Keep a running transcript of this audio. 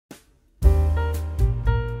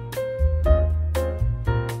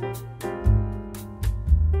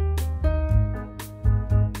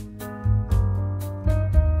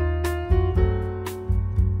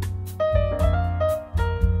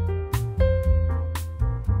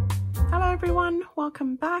everyone,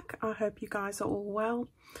 welcome back. I hope you guys are all well.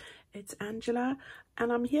 It's Angela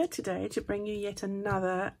and I'm here today to bring you yet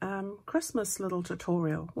another Christmas little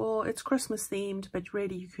tutorial. Well, it's Christmas themed, but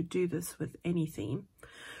really you could do this with any theme.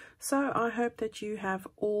 So I hope that you have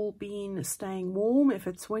all been staying warm if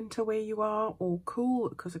it's winter where you are, or cool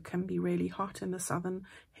because it can be really hot in the southern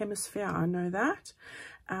hemisphere, I know that.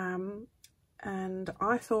 And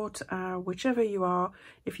I thought whichever you are,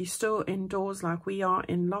 if you're still indoors like we are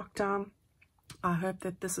in lockdown, I hope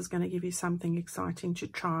that this is going to give you something exciting to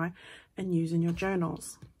try and use in your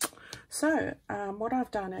journals. So what I've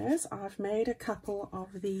done is I've made a couple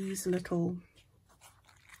of these little,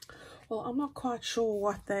 well, I'm not quite sure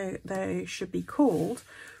what they should be called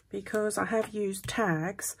because I have used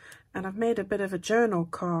tags and I've made a bit of a journal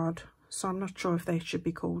card, so I'm not sure if they should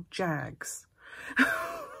be called jags.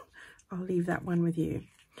 I'll leave that one with you.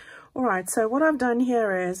 All right, so what I've done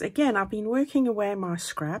here is, again, I've been working away my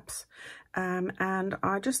scraps and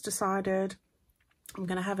I just decided I'm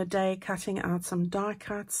going to have a day cutting out some die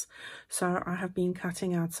cuts. So I have been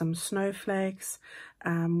cutting out some snowflakes,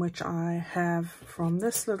 which I have from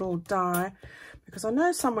this little die, because I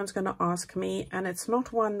know someone's going to ask me, and it's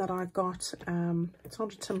not one that I got, it's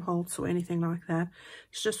not a Tim Holtz or anything like that.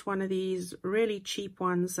 It's just one of these really cheap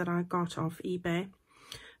ones that I got off eBay.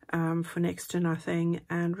 For next to nothing,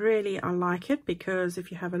 and really I like it because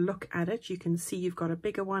if you have a look at it you can see you've got a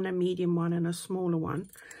bigger one, a medium one and a smaller one.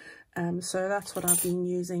 So that's what I've been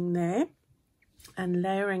using there, and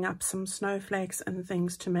layering up some snowflakes and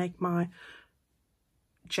things to make my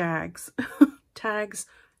jags tags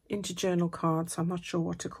into journal cards. I'm not sure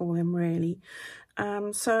what to call them really.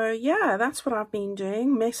 So yeah, that's what I've been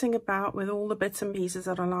doing, messing about with all the bits and pieces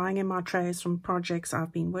that are lying in my trays from projects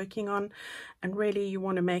I've been working on, and really you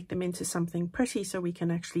want to make them into something pretty so we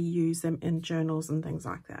can actually use them in journals and things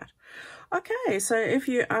like that. Okay, so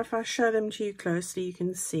if I show them to you closely, you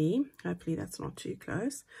can see, hopefully that's not too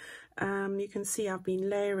close, you can see I've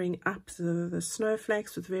been layering up the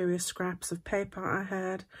snowflakes with various scraps of paper I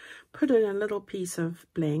had, put in a little piece of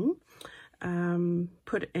bling,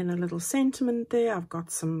 put in a little sentiment there. I've got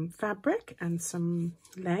some fabric and some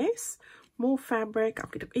lace, more fabric. I've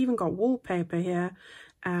even got wallpaper here,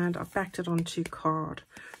 and I've backed it onto card.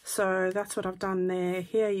 So that's what I've done there.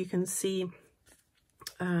 Here you can see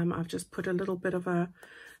I've just put a little bit of a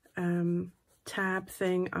tab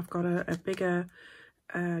thing. I've got a bigger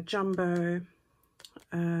jumbo,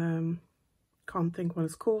 can't think what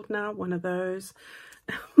it's called now, one of those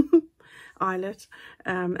eyelet,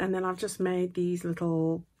 and then I've just made these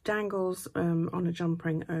little dangles on a jump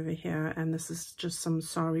ring over here, and this is just some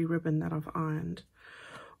sari ribbon that I've ironed.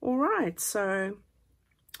 All right, so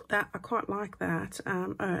that I quite like that.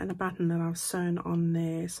 Oh, and a button that I've sewn on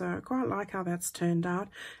there, so I quite like how that's turned out,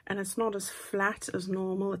 and it's not as flat as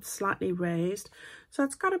normal, it's slightly raised, so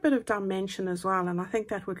it's got a bit of dimension as well, and I think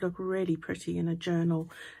that would look really pretty in a journal,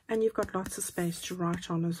 and you've got lots of space to write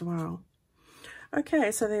on as well.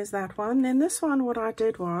 Okay, so there's that one. Then this one, what I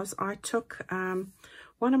did was I took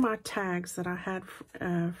one of my tags that I had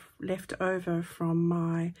left over from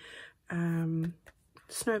my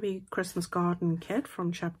Snowy Christmas Garden kit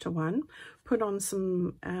from chapter 1, put on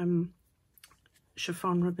some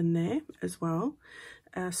chiffon ribbon there as well,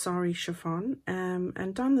 sari chiffon,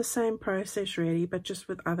 and done the same process really, but just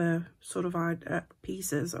with other sort of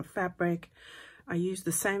pieces of fabric. I used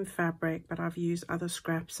the same fabric, but I've used other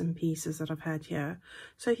scraps and pieces that I've had here.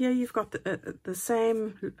 So here you've got the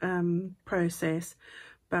same process,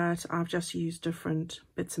 but I've just used different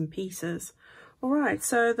bits and pieces. All right,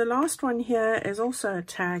 so the last one here is also a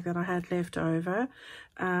tag that I had left over,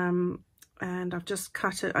 and I've just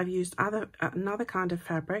cut it. I've used another kind of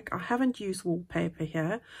fabric. I haven't used wallpaper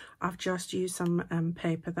here. I've just used some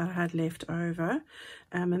paper that I had left over,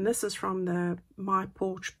 and this is from the My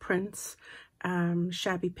Porch Prints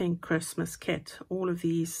Shabby Pink Christmas kit. All of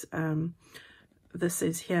these, this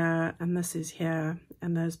is here and this is here,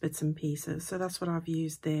 and those bits and pieces. So that's what I've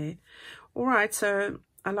used there. All right, so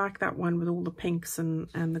I like that one with all the pinks and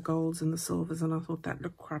the golds and the silvers, and I thought that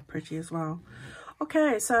looked quite pretty as well.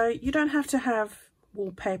 Okay, so you don't have to have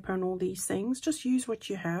wallpaper and all these things, just use what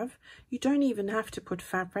you have. You don't even have to put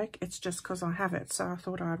fabric, it's just because I have it, so I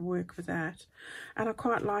thought I'd work with that. And I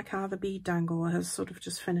quite like how the bead dangle has sort of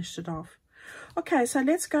just finished it off. Okay, so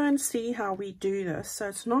let's go and see how we do this. So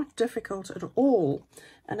it's not difficult at all,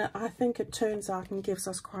 and I think it turns out and gives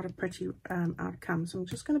us quite a pretty outcome. So I'm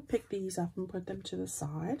just going to pick these up and put them to the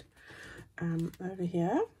side over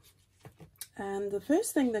here. And the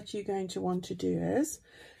first thing that you're going to want to do is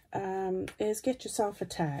is get yourself a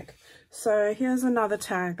tag. So here's another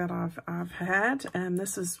tag that I've had, and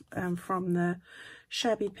this is from the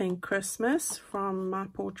Shabby Pink Christmas from My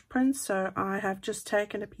Porch Prints. So I have just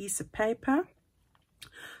taken a piece of paper,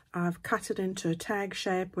 I've cut it into a tag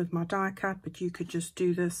shape with my die cut, but you could just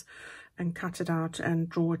do this and cut it out and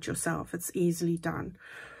draw it yourself. It's easily done.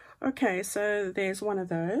 Okay, so there's one of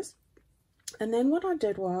those. And then what I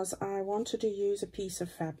did was I wanted to use a piece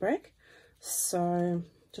of fabric. So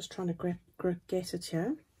just trying to get it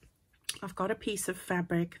here. I've got a piece of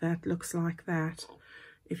fabric that looks like that,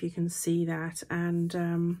 if you can see that.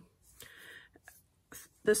 And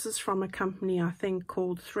this is from a company, I think,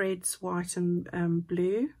 called Threads White and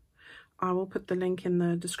Blue. I will put the link in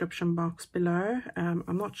the description box below.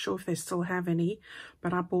 I'm not sure if they still have any,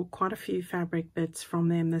 but I bought quite a few fabric bits from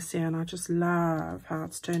them this year, and I just love how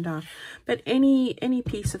it's turned out. But any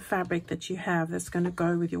piece of fabric that you have that's going to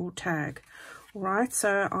go with your tag. All right,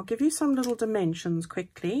 so I'll give you some little dimensions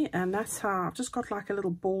quickly, and that's how I've just got like a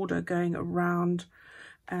little border going around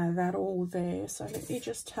that all there. So let me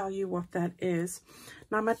just tell you what that is.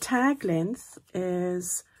 Now my tag length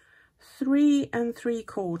is 3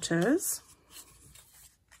 3/4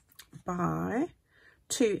 by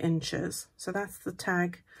 2 inches. So that's the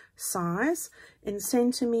tag size. In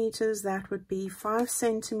centimeters, that would be 5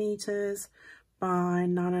 centimeters by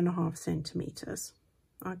 9.5 centimeters.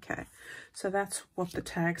 Okay, so that's what the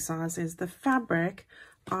tag size is. The fabric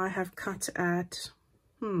I have cut at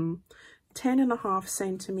 10.5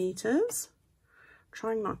 centimeters.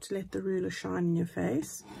 Trying not to let the ruler shine in your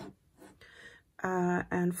face.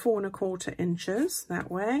 And 4 1/4 inches that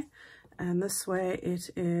way, and this way it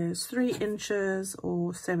is 3 inches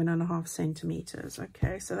or 7.5 centimeters.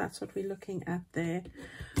 Okay, so that's what we're looking at there.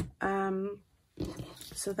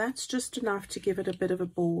 So that's just enough to give it a bit of a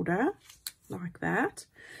border like that.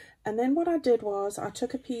 And then what I did was I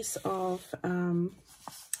took a piece of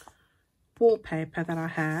wallpaper that I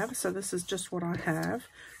have. So this is just what I have,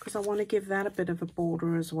 because I want to give that a bit of a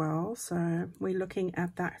border as well. So we're looking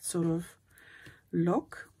at that sort of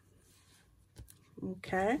look.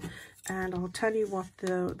 Okay, and I'll tell you what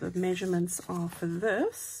the measurements are for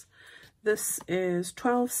this. This is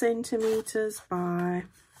 12 centimeters by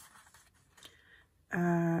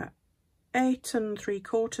 8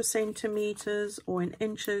 3/4 centimeters, or in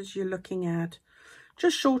inches you're looking at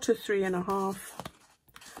just short of 3.5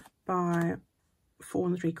 by 4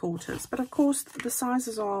 3/4. But of course the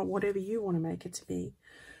sizes are whatever you want to make it to be.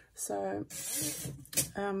 So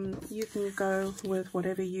you can go with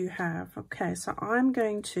whatever you have. Okay, so I'm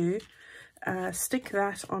going to stick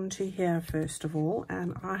that onto here first of all,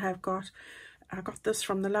 and I got this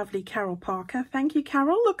from the lovely Carol Parker. Thank you,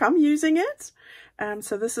 Carol. Look, I'm using it.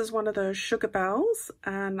 So this is one of those sugar bells,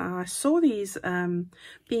 and I saw these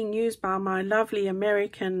being used by my lovely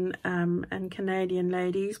American and Canadian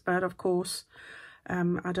ladies, but of course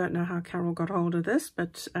I don't know how Carol got hold of this,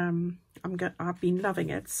 but I've been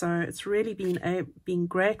loving it. So it's really been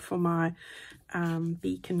great for my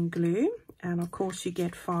beacon glue, and of course you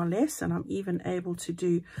get far less, and I'm even able to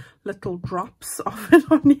do little drops of it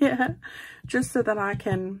on here just so that I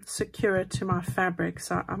can secure it to my fabric.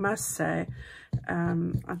 So I must say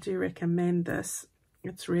I do recommend this.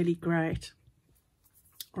 It's really great.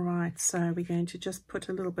 All right, so we're going to just put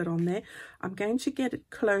a little bit on there. I'm going to get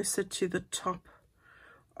it closer to the top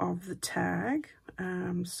of the tag,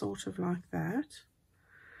 sort of like that.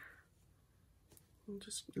 I'm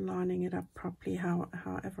just lining it up properly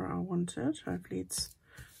however I want it. Hopefully it's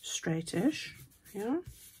straightish. Yeah.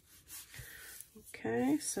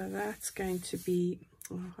 Okay, so that's going to be,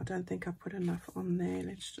 oh, I don't think I put enough on there.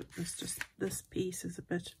 This piece is a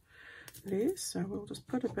bit loose, so we'll just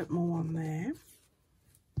put a bit more on there.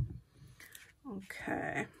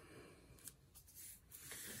 Okay,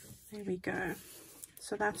 there we go.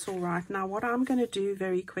 So that's all right. Now what I'm going to do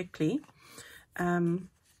very quickly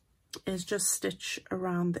is just stitch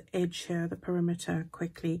around the edge here, the perimeter,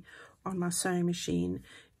 quickly on my sewing machine.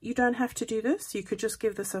 You don't have to do this. You could just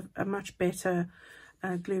give this a much better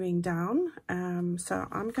gluing down. So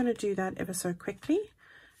I'm going to do that ever so quickly.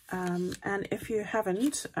 And if you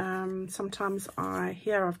haven't, sometimes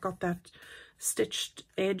I've got that stitched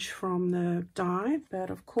edge from the die, but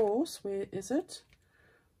of course, where is it?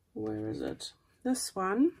 This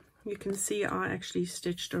one, you can see I actually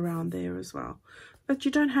stitched around there as well, but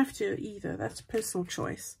you don't have to either. That's a personal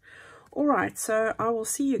choice. All right, so I will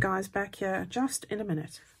see you guys back here just in a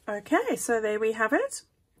minute. Okay, so there we have it.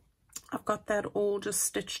 I've got that all just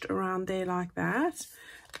stitched around there like that.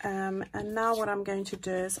 And now what I'm going to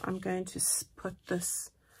do is I'm going to put this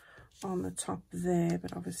on the top there,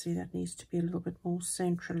 but obviously that needs to be a little bit more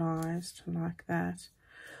centralized like that.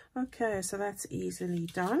 Okay, so that's easily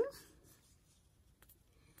done.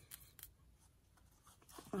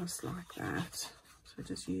 Just like that. So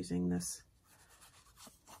just using this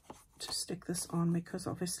to stick this on, because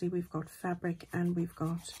obviously we've got fabric and we've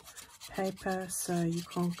got paper, so you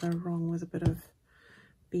can't go wrong with a bit of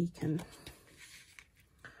beacon.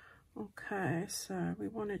 Okay, so we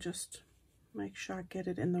want to just make sure I get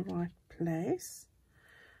it in the right place.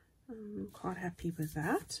 I'm quite happy with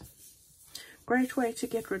that. Great way to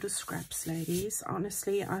get rid of scraps, ladies.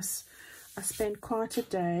 Honestly, I spent quite a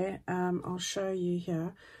day, I'll show you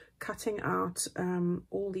here, cutting out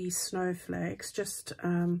all these snowflakes just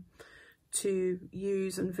to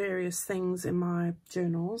use in various things in my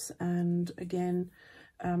journals, and again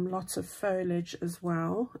lots of foliage as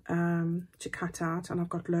well to cut out, and I've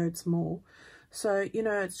got loads more. So, you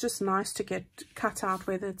know, it's just nice to get cut out,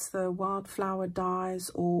 whether it's the wildflower dyes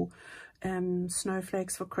or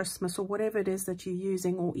snowflakes for Christmas or whatever it is that you're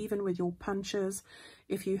using, or even with your punches.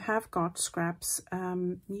 If you have got scraps,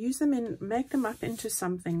 use them in, make them up into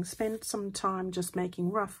something. Spend some time just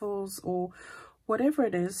making ruffles or whatever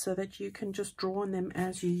it is, so that you can just draw on them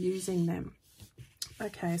as you're using them.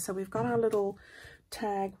 Okay, so we've got our little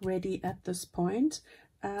tag ready at this point.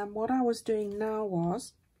 What I was doing now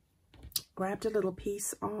was grabbed a little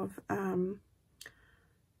piece of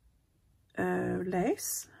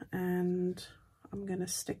lace, and I'm going to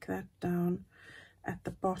stick that down at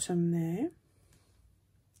the bottom there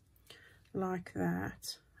like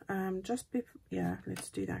that. Yeah, let's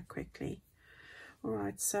do that quickly. All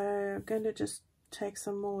right, so I'm going to just take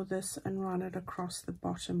some more of this and run it across the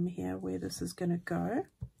bottom here where this is going to go.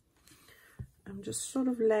 I'm just sort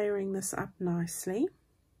of layering this up nicely.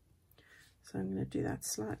 So I'm going to do that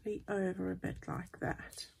slightly over a bit like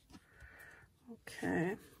that.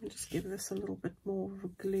 Okay, I'll just give this a little bit more of a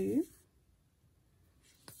glue.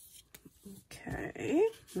 Okay,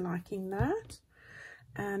 liking that.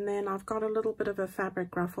 And then I've got a little bit of a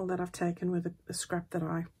fabric ruffle that I've taken with a scrap that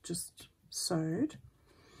I just sewed.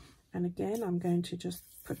 And again, I'm going to just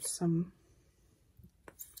put some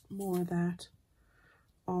more of that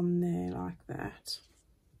on there like that.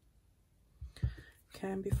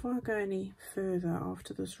 Okay, and before I go any further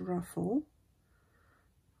after this ruffle,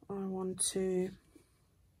 I want to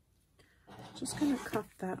just going to cut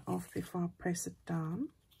that off before I press it down,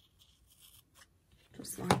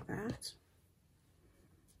 just like that.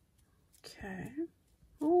 Okay,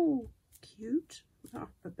 oh cute,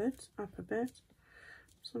 up a bit, up a bit.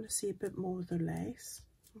 Just want to see a bit more of the lace.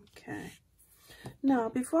 Okay, now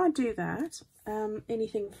before I do that,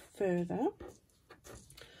 anything further,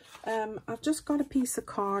 I've just got a piece of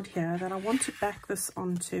card here that I want to back this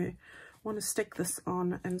onto. I want to stick this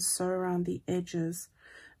on and sew around the edges.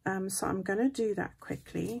 So I'm going to do that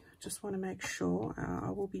quickly. Just want to make sure.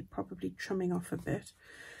 I will be probably trimming off a bit,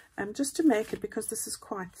 just to make it, because this is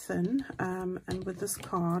quite thin, and with this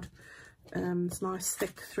card, it's nice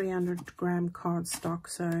thick 300-gram cardstock,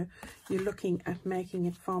 so you're looking at making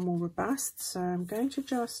it far more robust. So I'm going to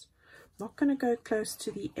just, not going to go close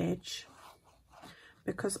to the edge,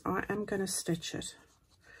 because I am going to stitch it.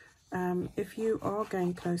 If you are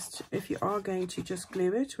going to just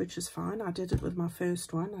glue it, which is fine, I did it with my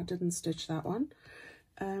first one, I didn't stitch that one,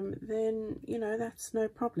 then, you know, that's no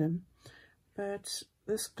problem. But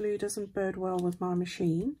this glue doesn't bode well with my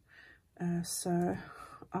machine, so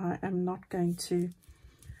I am not going to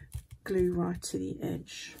glue right to the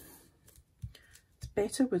edge. It's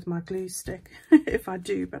better with my glue stick if I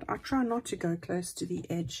do, but I try not to go close to the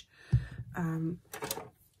edge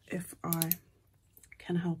if I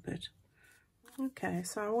can help it. Okay,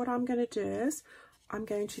 so what I'm going to do is I'm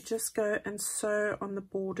going to just go and sew on the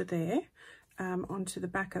border there, onto the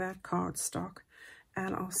back of that cardstock,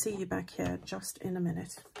 and I'll see you back here just in a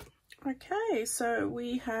minute. Okay, so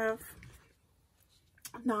we have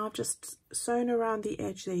now just sewn around the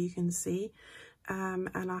edge there, you can see, and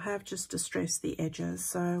I have just distressed the edges,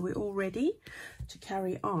 so we're all ready to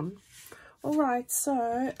carry on. All right, so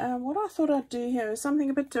what I thought I'd do here is something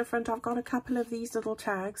a bit different. I've got a couple of these little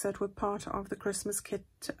tags that were part of the Christmas kit,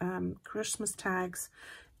 Christmas tags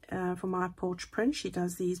for my porch print. She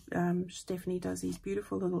does these, Stephanie does these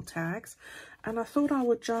beautiful little tags, and I thought I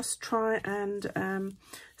would just try and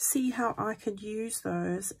see how I could use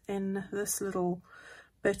those in this little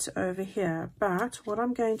bit over here. But what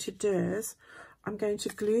I'm going to do is I'm going to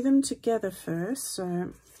glue them together first,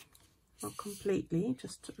 so not completely,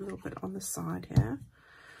 just a little bit on the side here.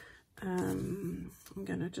 I'm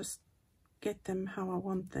going to just get them how I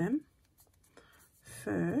want them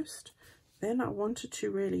first. Then I wanted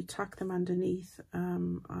to really tuck them underneath.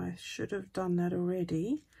 I should have done that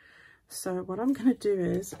already. So what I'm going to do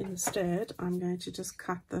is, instead, I'm going to just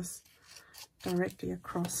cut this directly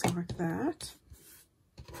across like that.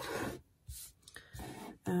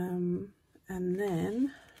 And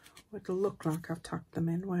then it'll look like I've tucked them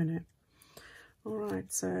in, won't it?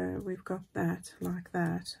 Alright, so we've got that like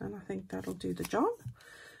that, and I think that'll do the job.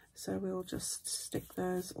 So we'll just stick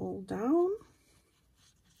those all down.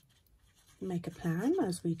 Make a plan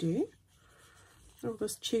as we do. Oh,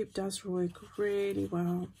 this tube does work really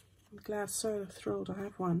well. I'm glad, so thrilled I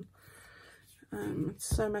have one. It's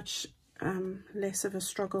so much less of a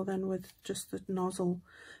struggle than with just the nozzle.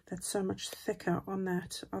 That's so much thicker on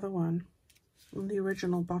that other one, on the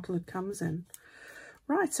original bottle it comes in.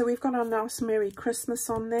 Right, so we've got our nice Merry Christmas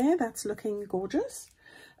on there. That's looking gorgeous.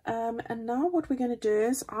 And now what we're going to do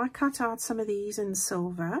is I cut out some of these in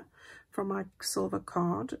silver from my silver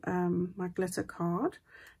card, my glitter card.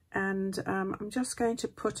 And I'm just going to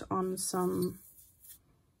put on some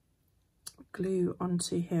glue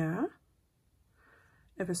onto here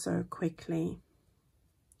ever so quickly.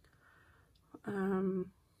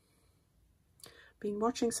 Been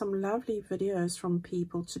watching some lovely videos from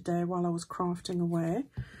people today while I was crafting away,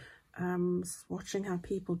 watching how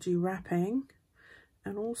people do wrapping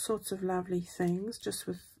and all sorts of lovely things. Just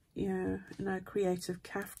with, you know, Creative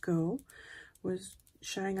Calf Girl was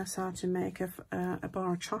showing us how to make a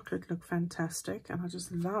bar of chocolate look fantastic, and I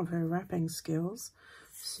just love her wrapping skills.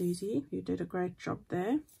 Susie, you did a great job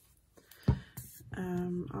there.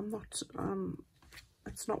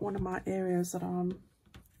 It's not one of my areas that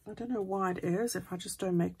I don't know why it is, if I just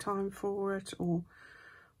don't make time for it or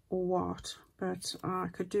what, but I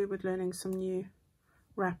could do with learning some new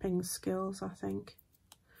wrapping skills, I think.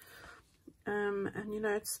 And you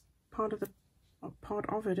know, it's part of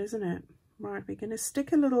it, isn't it? Right, we're going to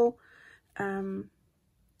stick a little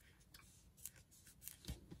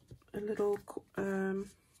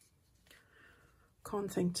can't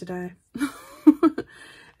think today.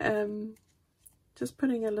 Just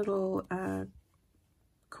putting a little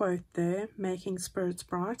quote there, making spirits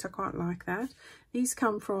bright. I quite like that. These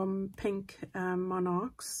come from Pink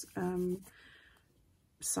Monarch's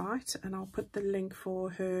site, and I'll put the link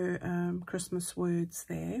for her Christmas words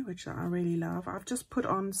there, which I really love. I've just put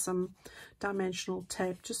on some dimensional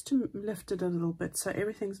tape just to lift it a little bit so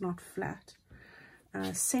everything's not flat.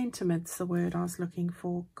 Sentiment's the word I was looking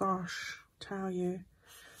for. Gosh, tell you,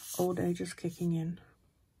 old age is kicking in.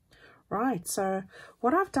 Right, so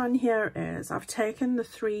what I've done here is I've taken the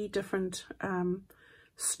 3 different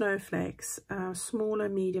snowflakes, smaller,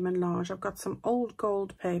 medium and large. I've got some old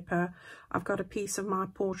gold paper. I've got a piece of my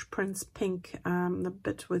Porch Prince pink, the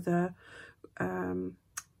bit with a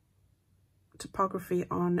typography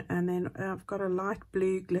on, and then I've got a light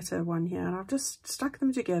blue glitter one here, and I've just stuck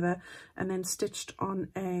them together and then stitched on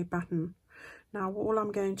a button. Now all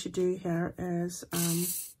I'm going to do here is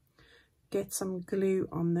get some glue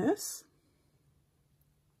on this,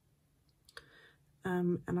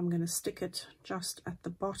 and I'm going to stick it just at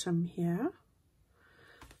the bottom here.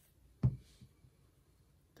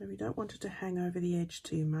 So we don't want it to hang over the edge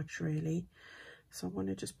too much really, so I want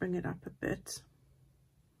to just bring it up a bit.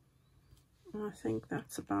 And I think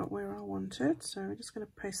that's about where I want it, so we're just going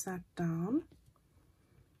to press that down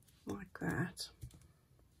like that.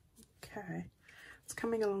 Okay, it's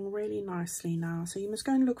coming along really nicely now, so you must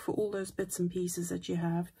go and look for all those bits and pieces that you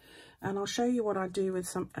have, and I'll show you what I do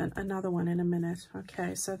with another one in a minute.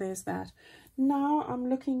 Okay, so there's that. Now I'm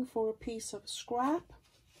looking for a piece of scrap.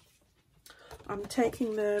 I'm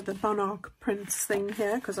taking the Monarch Prince thing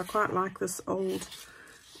here because I quite like this old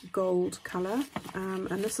gold color, and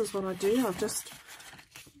this is what I do. I've just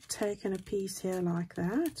taken a piece here like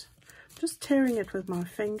that, just tearing it with my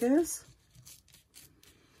fingers,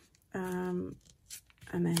 and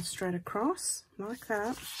then straight across like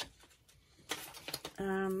that.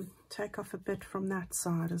 Take off a bit from that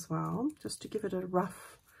side as well, just to give it a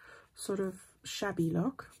rough sort of shabby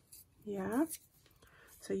look. Yeah,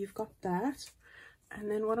 so you've got that, and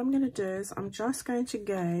then what I'm going to do is I'm just going to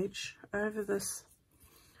gauge over this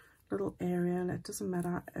little area. It doesn't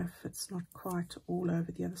matter if it's not quite all over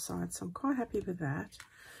the other side, so I'm quite happy with that.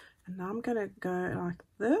 And now I'm going to go like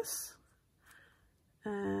this,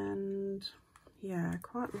 and yeah, I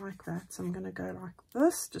quite like that, so I'm going to go like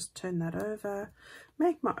this, just turn that over,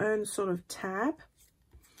 make my own sort of tab,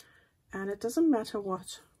 and it doesn't matter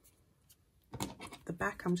what the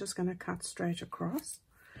back, I'm just going to cut straight across.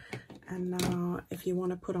 And now if you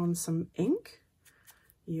want to put on some ink,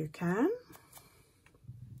 you can,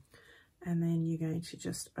 and then you're going to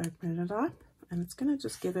just open it up, and it's going to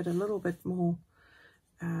just give it a little bit more,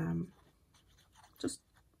 just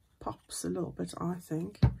pops a little bit, I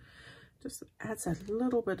think. Just adds a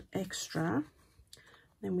little bit extra.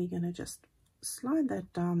 Then we're going to just slide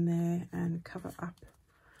that down there and cover up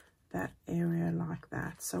that area like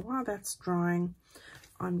that. So while that's drying,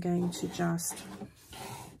 I'm going to just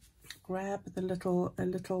grab a little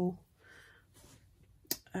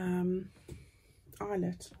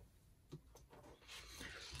eyelet.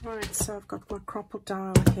 Right, so I've got my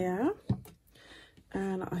crocodile here,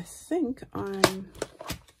 and I think I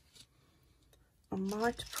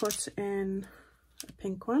might put in a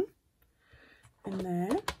pink one in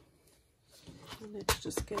there. And let's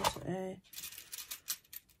just get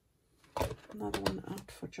another one out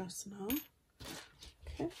for just now.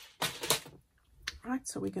 Okay. Right,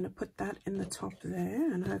 so we're going to put that in the top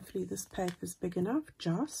there, and hopefully this paper is big enough.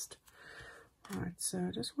 Just right, so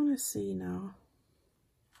I just want to see now,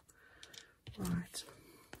 right,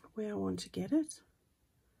 where I want to get it,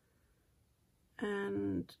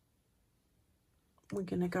 and we're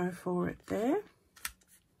going to go for it there.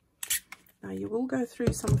 Now you will go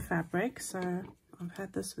through some fabric, so I've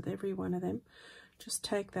had this with every one of them. Just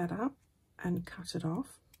take that up and cut it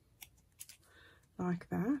off like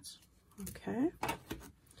that. Okay,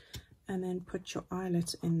 and then put your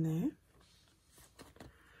eyelet in there.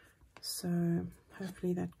 So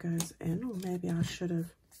hopefully that goes in, or maybe I should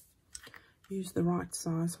have used the right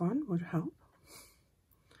size one, would help.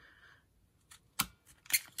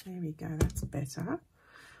 There we go, that's better.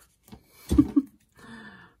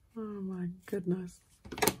 Oh my goodness.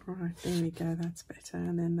 Right, there we go, that's better.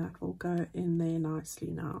 And then that will go in there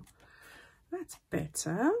nicely now. That's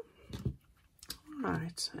better.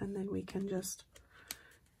 Right, and then we can just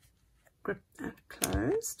grip that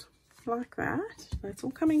closed like that. It's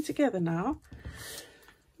all coming together now.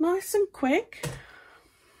 Nice and quick.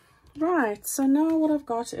 Right, so now what I've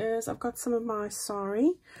got is I've got some of my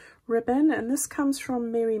sari ribbon, and this comes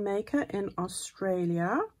from Merrymaker in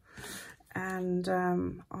Australia. And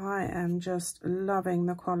I am just loving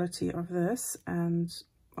the quality of this, and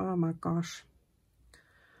oh my gosh,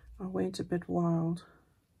 I went a bit wild.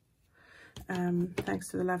 Thanks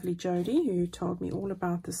to the lovely Jodie, who told me all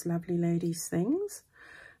about this lovely lady's things,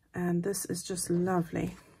 and this is just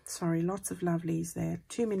lovely. Sorry, lots of lovelies there,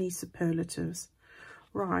 too many superlatives.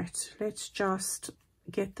 Right, let's just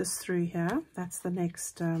get this through here. That's the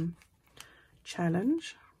next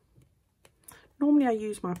challenge. Normally I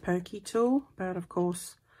use my pokey tool, but of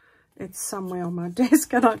course it's somewhere on my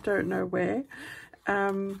desk and I don't know where.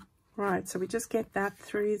 Right, so we just get that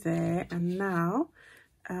through there, and now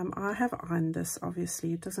I have ironed this.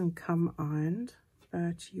 Obviously it doesn't come ironed,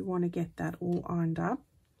 but you want to get that all ironed up.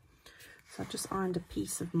 So I've just ironed a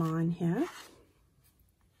piece of mine here,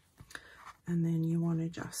 and then you want to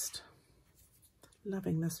just,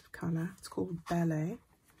 loving this color, it's called Ballet.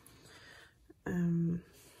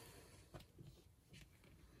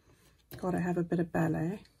 Got to have a bit of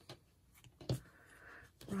ballet.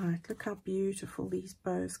 Right, look how beautiful these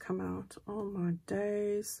bows come out. Oh my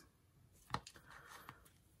days.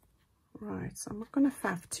 Right, so I'm not going to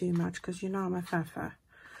faff too much because you know I'm a faffer.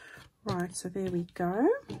 Right, so there we go.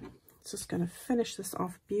 Just going to finish this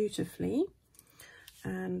off beautifully.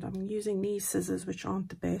 And I'm using these scissors, which aren't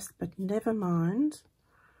the best, but never mind.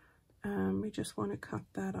 We just want to cut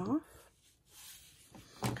that off.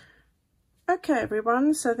 Okay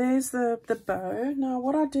everyone, so there's the bow. Now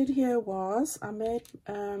what I did here was I made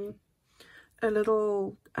a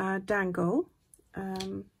little dangle.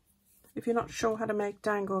 If you're not sure how to make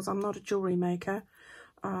dangles, I'm not a jewelry maker.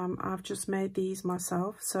 I've just made these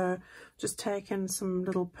myself. So just taken some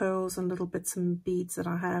little pearls and little bits and beads that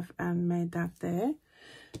I have and made that there.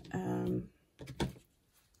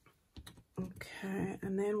 Okay,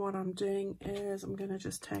 and then what I'm doing is I'm going to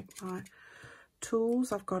just take my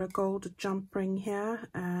tools. I've got a gold jump ring here,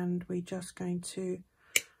 and we're just going to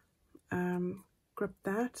grip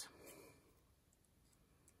that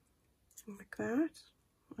like that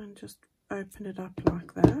and just open it up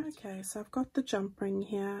like that. Okay, so I've got the jump ring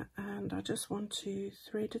here, and I just want to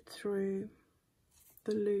thread it through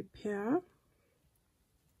the loop here.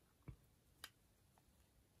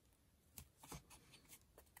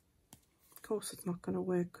 Of course it's not going to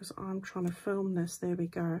work because I'm trying to film this. There we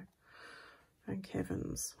go. Thank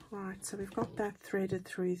heavens. Right, so we've got that threaded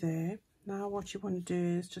through there. Now what you want to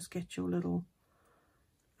do is just get your little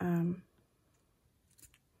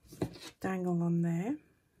dangle on there, and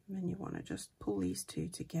then you want to just pull these two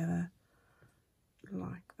together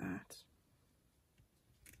like that.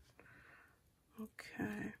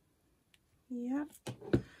 Okay, yep.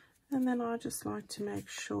 And then I just like to make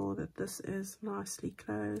sure that this is nicely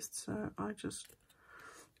closed, so I just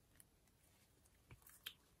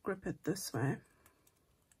grip it this way.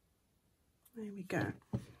 There we go.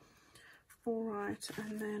 All right,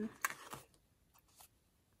 and then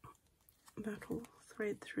that will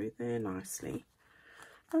thread through there nicely.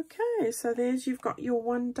 Okay, so there's, you've got your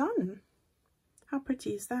one done. How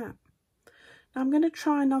pretty is that? Now I'm going to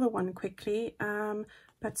try another one quickly,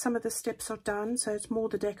 but some of the steps are done, so it's more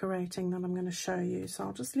the decorating that I'm going to show you. So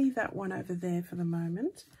I'll just leave that one over there for the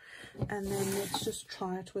moment, and then let's just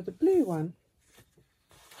try it with a blue one.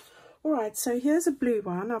 Alright, so here's a blue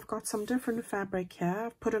one. I've got some different fabric here.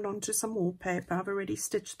 I've put it onto some wallpaper. I've already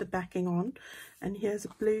stitched the backing on, and here's a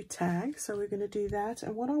blue tag, so we're going to do that.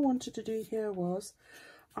 And what I wanted to do here was,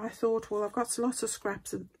 I thought, well, I've got lots of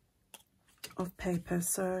scraps of paper,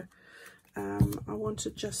 so I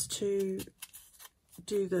wanted just to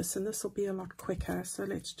do this, and this will be a lot quicker, so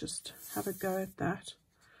let's just have a go at that.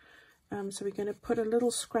 So we're going to put a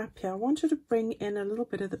little scrap here. I wanted to bring in a little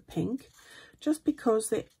bit of the pink, just because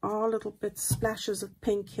there are little bit splashes of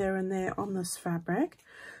pink here and there on this fabric,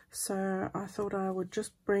 so I thought I would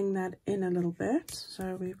just bring that in a little bit.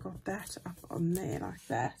 So we've got that up on there like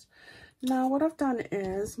that. Now what I've done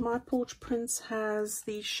is, my Porch Prints has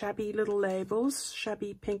these shabby little labels,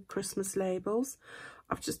 shabby pink Christmas labels.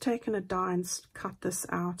 I've just taken a die and cut this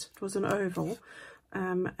out. It was an oval,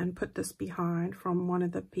 and put this behind from one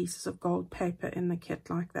of the pieces of gold paper in the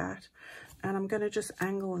kit like that. And I'm going to just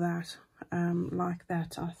angle that like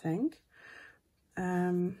that, I think,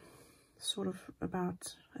 sort of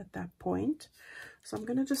about at that point. So I'm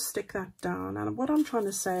going to just stick that down, and what I'm trying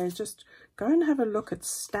to say is just go and have a look at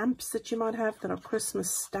stamps that you might have that are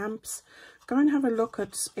Christmas stamps. Go and have a look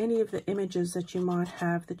at any of the images that you might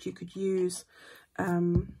have that you could use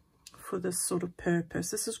for this sort of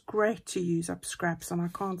purpose. This is great to use up scraps, and I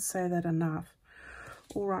can't say that enough.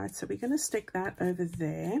 All right, so we're going to stick that over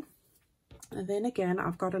there, and then again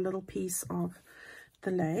I've got a little piece of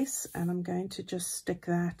the lace, and I'm going to just stick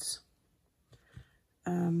that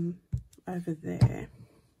over there.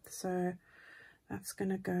 So that's going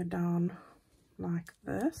to go down like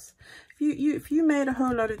this. If you made a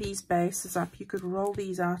whole lot of these bases up, you could roll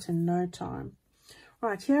these out in no time.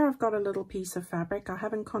 Right, here I've got a little piece of fabric. I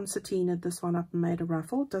haven't concertinaed this one up and made a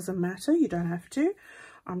ruffle. Doesn't matter, you don't have to.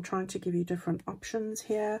 I'm trying to give you different options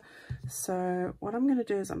here. So what I'm going to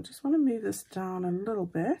do is I'm just want to move this down a little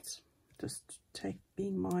bit. Just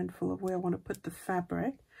being mindful of where I want to put the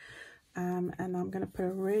fabric. And I'm going to put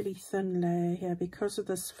a really thin layer here. Because of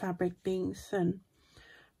this fabric being thin,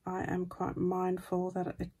 I am quite mindful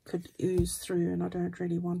that it could ooze through, and I don't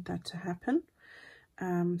really want that to happen.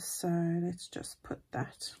 So let's just put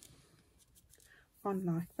that on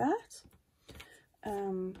like that.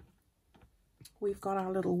 We've got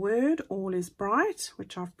our little word, all is bright,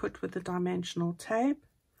 which I've put with the dimensional tape.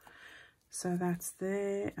 So that's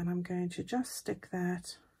there, and I'm going to just stick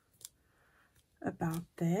that about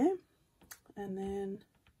there. And then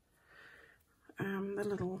the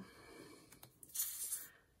little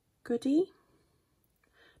goodie.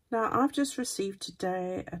 Now I've just received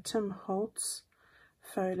today a Tim Holtz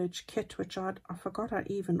foliage kit, which I forgot I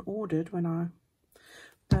even ordered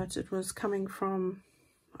but it was coming from,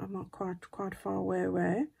 I'm not quite far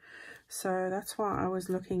away, so that's why I was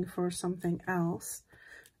looking for something else,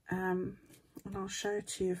 and I'll show it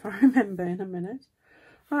to you if I remember in a minute.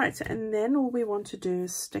 Right, and then all we want to do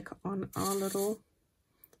is stick on our little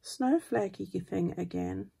snowflakey thing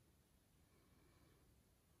again.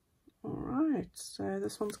 Alright, so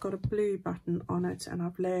this one's got a blue button on it, and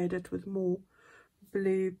I've layered it with more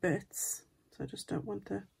blue bits, so I just don't want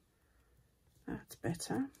that's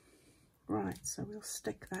better. Right, so we'll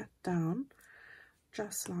stick that down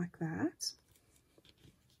just like that,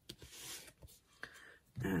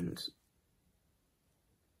 and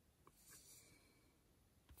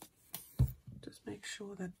just make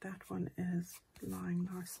sure that that one is lying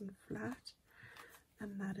nice and flat,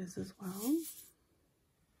 and that is as well.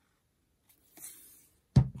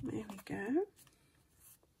 There we go.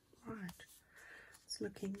 Right, it's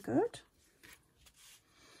looking good.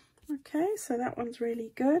 Okay, so that one's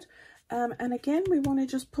really good. And again, we want to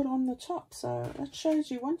just put on the top, so that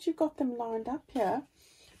shows you, once you've got them lined up here,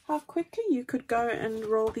 how quickly you could go and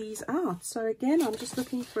roll these out. So again, I'm just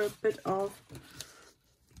looking for a bit of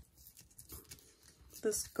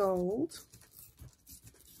this gold.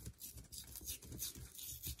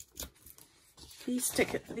 These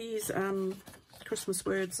Christmas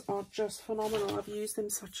words are just phenomenal. I've used them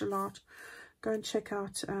such a lot. Go and check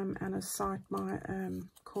out Anna's site,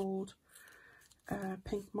 called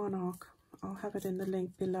Pink Monarch. I'll have it in the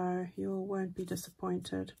link below. You won't be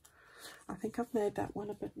disappointed. I think I've made that one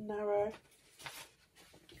a bit narrow.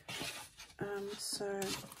 So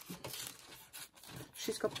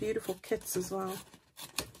she's got beautiful kits as well,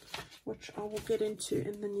 which I will get into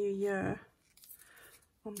in the new year.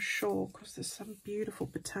 I'm sure, because there's some beautiful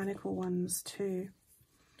botanical ones too.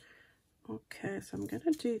 Okay, so I'm going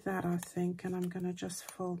to do that, I think, and I'm going to just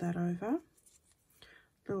fold that over a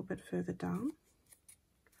little bit further down,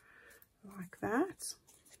 like that.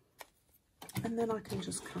 And then I can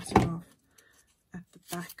just cut it off at the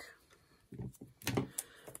back.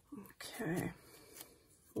 Okay.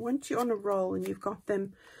 Once you're on a roll and you've got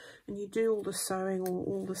them, and you do all the sewing or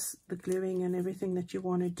all this, the gluing and everything that you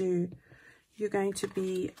want to do, you're going to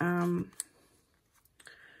be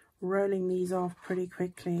rolling these off pretty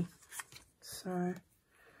quickly. So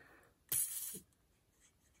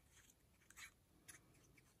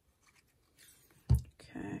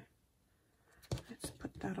okay, let's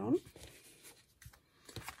put that on.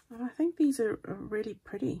 And I think these are really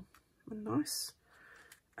pretty and nice.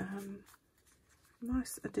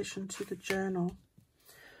 Nice addition to the journal.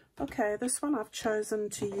 Okay, this one I've chosen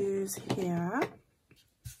to use here.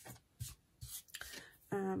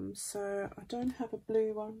 So I don't have a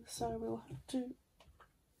blue one, so we'll have to...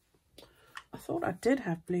 I thought I did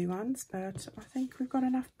have blue ones, but I think we've got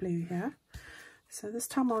enough blue here. So this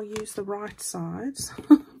time I'll use the right sides.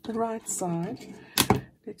 The right side.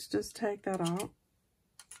 Let's just take that out.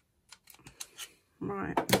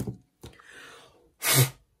 Right.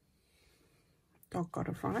 Dog got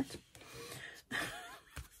a fright.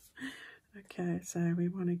 Okay, so we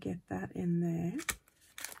want to get that in there.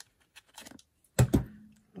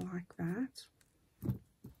 Like that.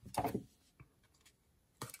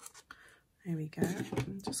 There we go.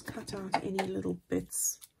 And just cut out any little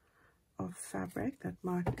bits of fabric that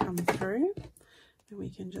might come through. And we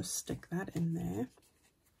can just stick that in there.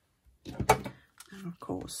 And of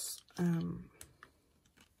course,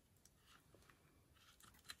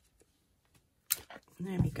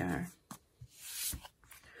 there we go.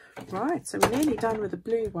 Right, so we're nearly done with the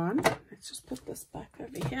blue one. Let's just put this back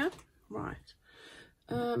over here. Right.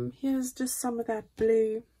 Here's just some of that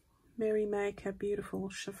blue Merrymaker beautiful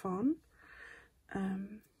chiffon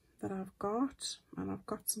that I've got. And I've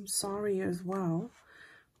got some sari as well,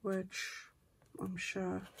 which I'm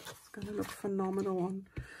sure is going to look phenomenal on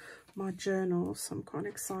my journal. So I'm quite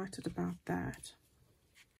excited about that.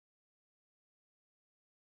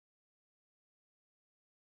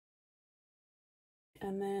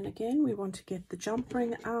 And then again, we want to get the jump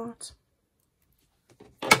ring out.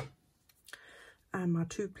 And my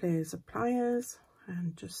 2 pairs of pliers,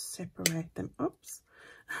 and just separate them. Oops.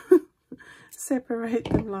 Separate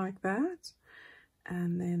them like that.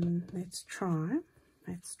 And then let's try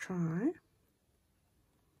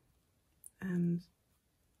and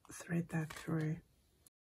thread that through.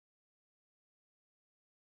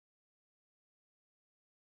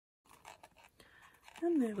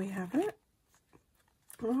 And there we have it.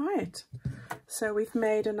 Right, so we've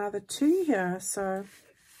made another 2 here, so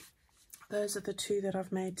those are the 2 that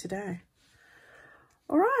I've made today.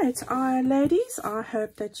 All right, ladies, I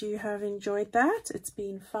hope that you have enjoyed that. It's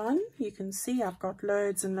been fun. You can see I've got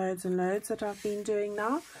loads and loads and loads that I've been doing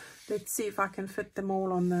now. Let's see if I can fit them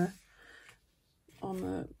all on the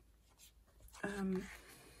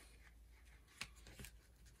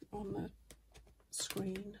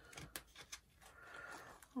screen.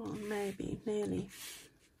 Oh, maybe, nearly.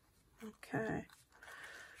 Okay.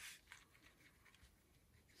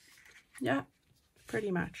 Yeah,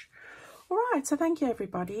 pretty much. All right, so thank you,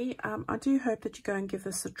 everybody. I do hope that you go and give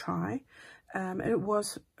this a try. It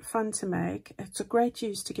was fun to make. It's a great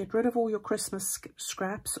use to get rid of all your Christmas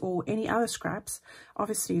scraps or any other scraps.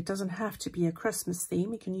 Obviously, it doesn't have to be a Christmas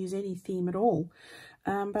theme. You can use any theme at all.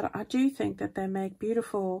 But I do think that they make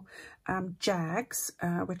beautiful jags,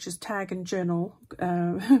 which is tag and journal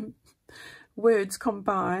words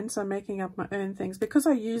combined. So I'm making up my own things. Because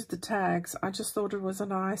I used the tags, I just thought it was a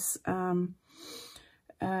nice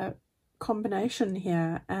combination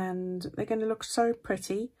here, and they're going to look so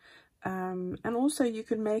pretty. And also you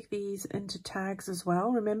can make these into tags as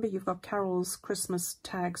well. Remember, you've got Carol's Christmas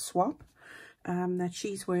tag swap that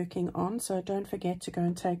she's working on, so don't forget to go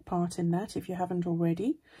and take part in that if you haven't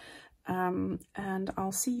already. And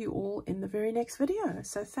I'll see you all in the very next video.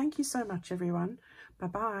 So thank you so much, everyone. Bye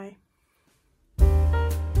bye.